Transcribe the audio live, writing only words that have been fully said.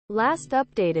Last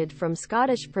updated from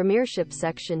Scottish Premiership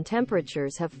section,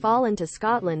 temperatures have fallen to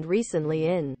Scotland recently.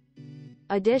 In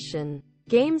addition,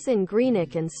 games in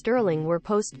Greenock and Stirling were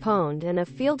postponed and a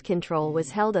field control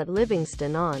was held at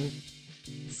Livingston on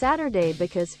Saturday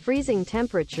because freezing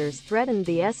temperatures threatened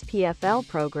the SPFL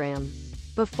programme.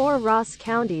 Before Ross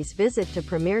County's visit to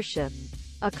Premiership,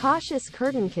 a cautious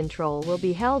curtain control will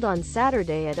be held on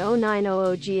Saturday at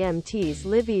 09:00 GMT's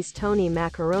Livi's Tony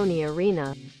Macaroni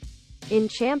Arena. In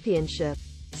Championship,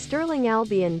 Stirling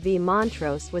Albion V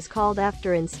Montrose was called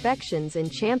after inspections in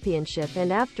Championship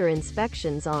and after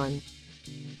inspections on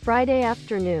Friday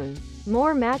afternoon.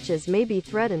 More matches may be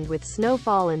threatened with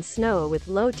snowfall and snow, with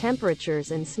low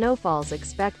temperatures and snowfalls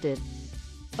expected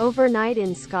overnight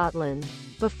in Scotland,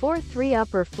 before 3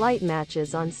 upper flight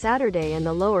matches on Saturday in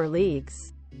the lower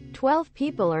leagues. 12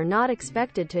 people are not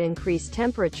expected to increase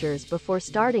temperatures before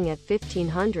starting at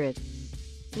 1500.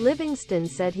 Livingston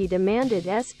said he demanded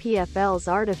SPFL's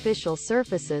artificial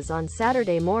surfaces on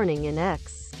Saturday morning in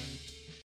X.